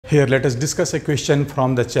Here let us discuss a question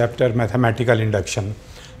from the chapter Mathematical Induction.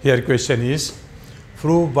 Here question is,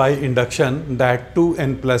 prove by induction that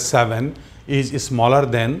 2n+7 is smaller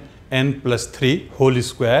than n+3 whole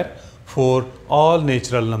square for all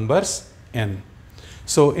natural numbers n.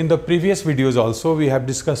 So in the previous videos also we have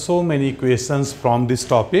discussed so many questions from this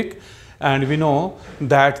topic, and we know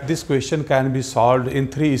that this question can be solved in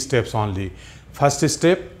 3 steps only. First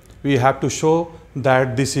step, we have to show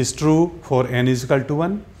that this is true for n is equal to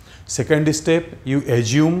 1. Second step, you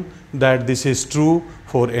assume that this is true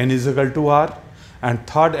for n is equal to r. And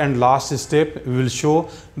third and last step, we will show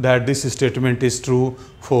that this statement is true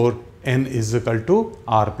for n is equal to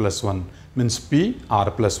r plus 1, means p r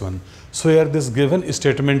plus 1. So here this given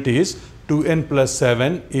statement is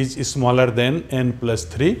 2n+7 is smaller than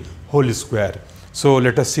n+3 whole square. So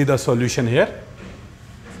let us see the solution here.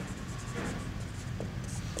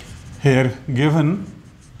 Here given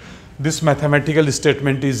this mathematical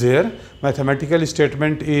statement is here. Mathematical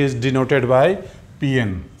statement is denoted by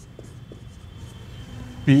Pn.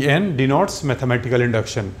 Pn denotes mathematical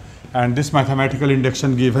induction, and this mathematical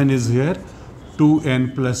induction given is here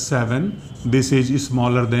 2n+7. This is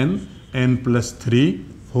smaller than n+3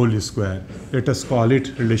 whole square. Let us call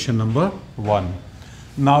it relation number 1.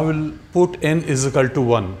 Now we'll put n is equal to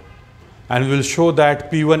 1 and we'll show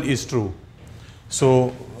that P1 is true.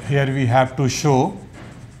 So here we have to show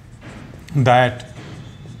that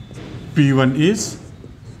P1 is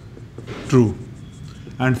true,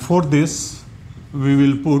 and for this we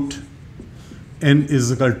will put n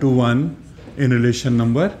is equal to 1 in relation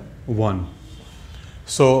number 1.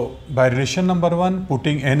 So by relation number 1,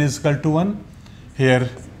 putting n is equal to 1, here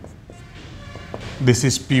this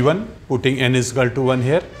is P1, putting n is equal to 1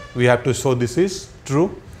 here, we have to show this is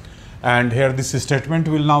true, and here this statement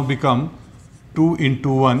will now become 2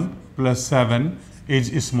 into 1 plus 7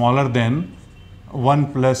 is smaller than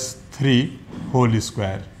 1 plus 3 whole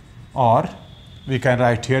square, or we can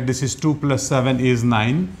write here this is 2 plus 7 is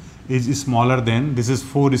 9 is smaller than this is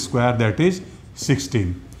 4 square, that is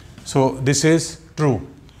 16. So this is true,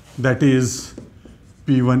 that is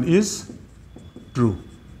P1 is true.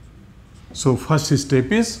 So first step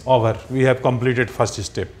is over, we have completed first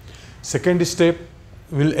step. Second step,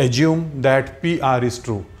 will assume that PR is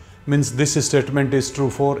true, means this statement is true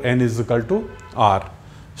for n is equal to r.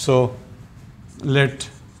 So let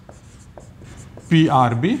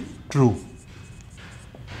PR be true,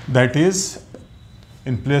 that is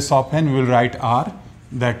in place of n we will write r,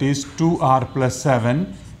 that is 2r plus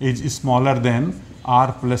 7 is smaller than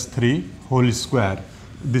r plus 3 whole square.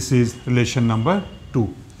 This is relation number 2.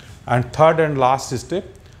 And third and last step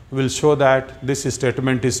will show that this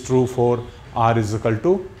statement is true for r is equal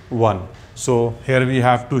to 1. So here we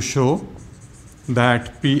have to show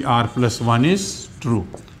that PR plus 1 is true,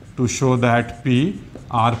 to show that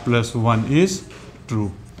PR plus 1 is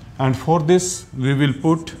true. And for this we will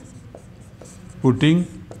putting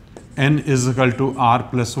n is equal to r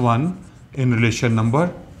plus 1 in relation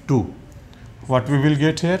number 2. What we will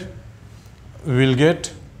get here? We will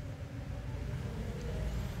get,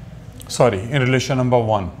 in relation number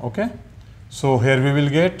 1, okay? So here we will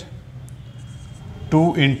get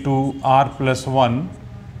 2 into r plus 1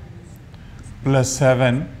 plus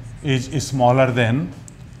 7 is smaller than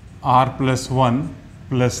r plus 1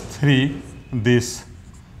 plus 3 this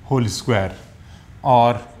whole square,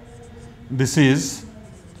 or this is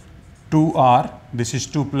 2r, this is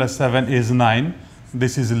 2 plus 7 is 9,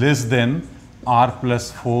 this is less than r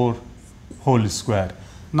plus 4 whole square.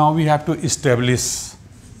 Now we have to establish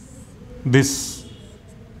this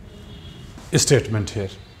statement here.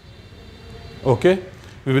 Okay,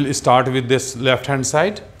 we will start with this left hand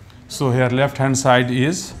side. So here left hand side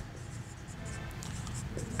is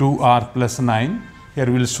 2r plus 9. Here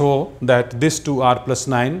we will show that this 2r plus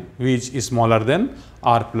 9 which is smaller than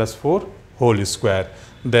r plus 4 whole square.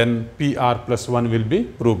 Then PR plus 1 will be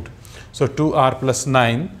proved. So 2r plus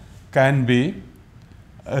 9 can be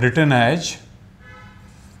written as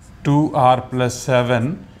 2r plus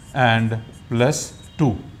 7 and plus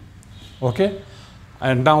 2. Okay,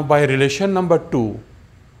 and now by relation number 2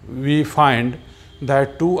 we find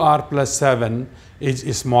that 2r plus 7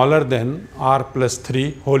 is smaller than r plus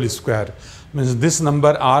 3 whole square, means this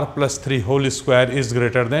number r plus 3 whole square is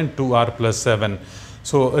greater than 2r plus 7.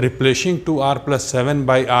 So replacing 2r plus 7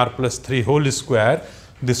 by r plus 3 whole square,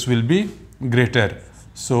 this will be greater.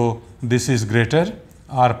 So this is greater,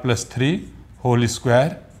 r plus 3 whole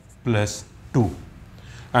square plus 2.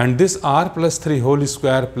 And this r plus 3 whole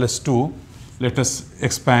square plus 2, let us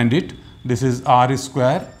expand it. This is r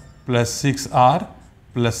square plus 6r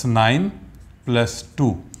plus 9 plus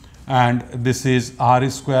 2, and this is r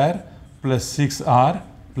square plus 6r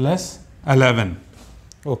plus 11.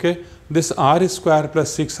 Okay, this r square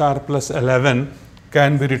plus 6r plus 11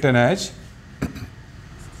 can be written as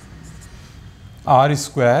r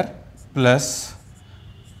square plus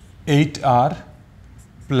 8r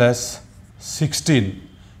plus 16,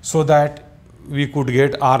 so that we could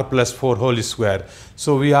get r plus 4 whole square.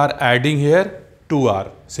 So we are adding here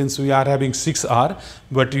 2r, since we are having 6r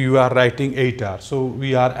but you are writing 8r, so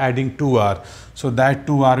we are adding 2r, so that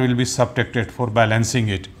 2r will be subtracted for balancing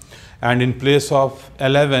it, and in place of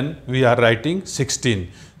 11 we are writing 16,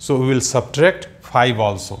 so we will subtract 5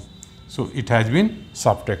 also, so it has been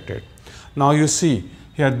subtracted. Now you see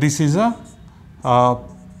here, this is a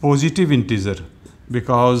positive integer,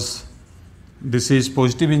 because this is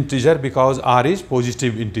positive integer because r is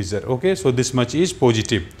positive integer. Okay, so this much is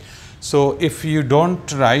positive. So if you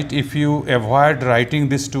don't write, if you avoid writing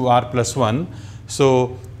this to r plus 1,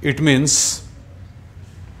 so it means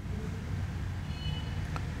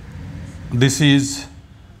this is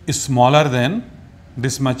smaller than,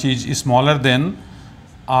 this much is smaller than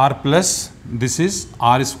r plus, this is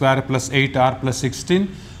r square plus 8r plus 16,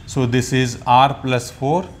 so this is r plus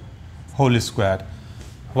 4 whole square.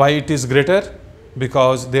 Why it is greater?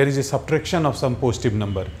 Because there is a subtraction of some positive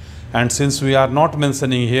number, and since we are not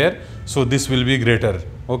mentioning here, so this will be greater.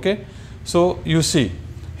 Okay, so you see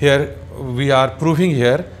here we are proving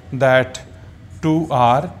here that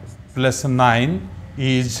 2r plus 9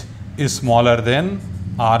 is smaller than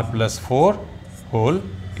r plus 4 whole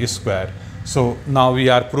square. So now we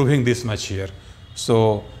are proving this much here.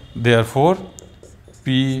 So therefore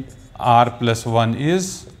p r plus 1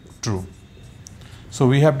 is true. So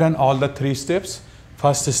we have done all the 3 steps.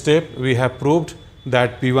 First step, we have proved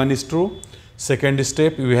that P1 is true. Second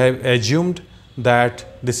step, we have assumed that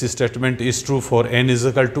this statement is true for n is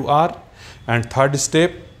equal to r. And third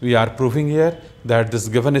step, we are proving here that this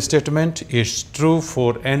given statement is true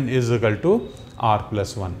for n is equal to r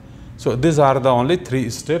plus 1. So these are the only 3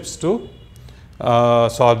 steps to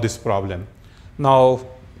solve this problem. Now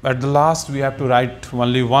at the last, we have to write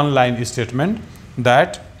only one line statement,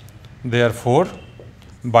 that therefore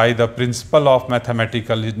by the principle of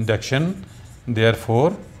mathematical induction,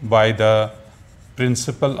 therefore by the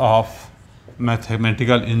principle of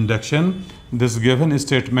mathematical induction, this given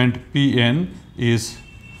statement Pn is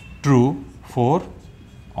true for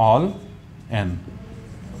all n.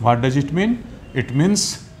 What does it mean? It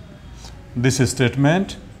means this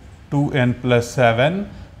statement 2n plus 7,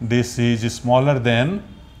 this is smaller than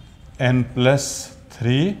n plus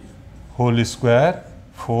 3 whole square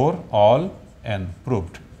for all n,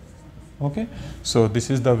 proved. Okay, so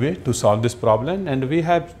this is the way to solve this problem, and we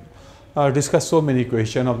have discussed so many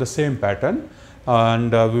questions of the same pattern,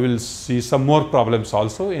 and we will see some more problems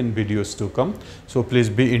also in videos to come. So please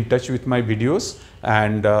be in touch with my videos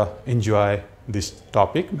and enjoy this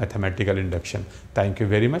topic, mathematical induction. Thank you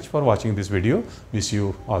very much for watching this video. Wish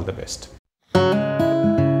you all the best.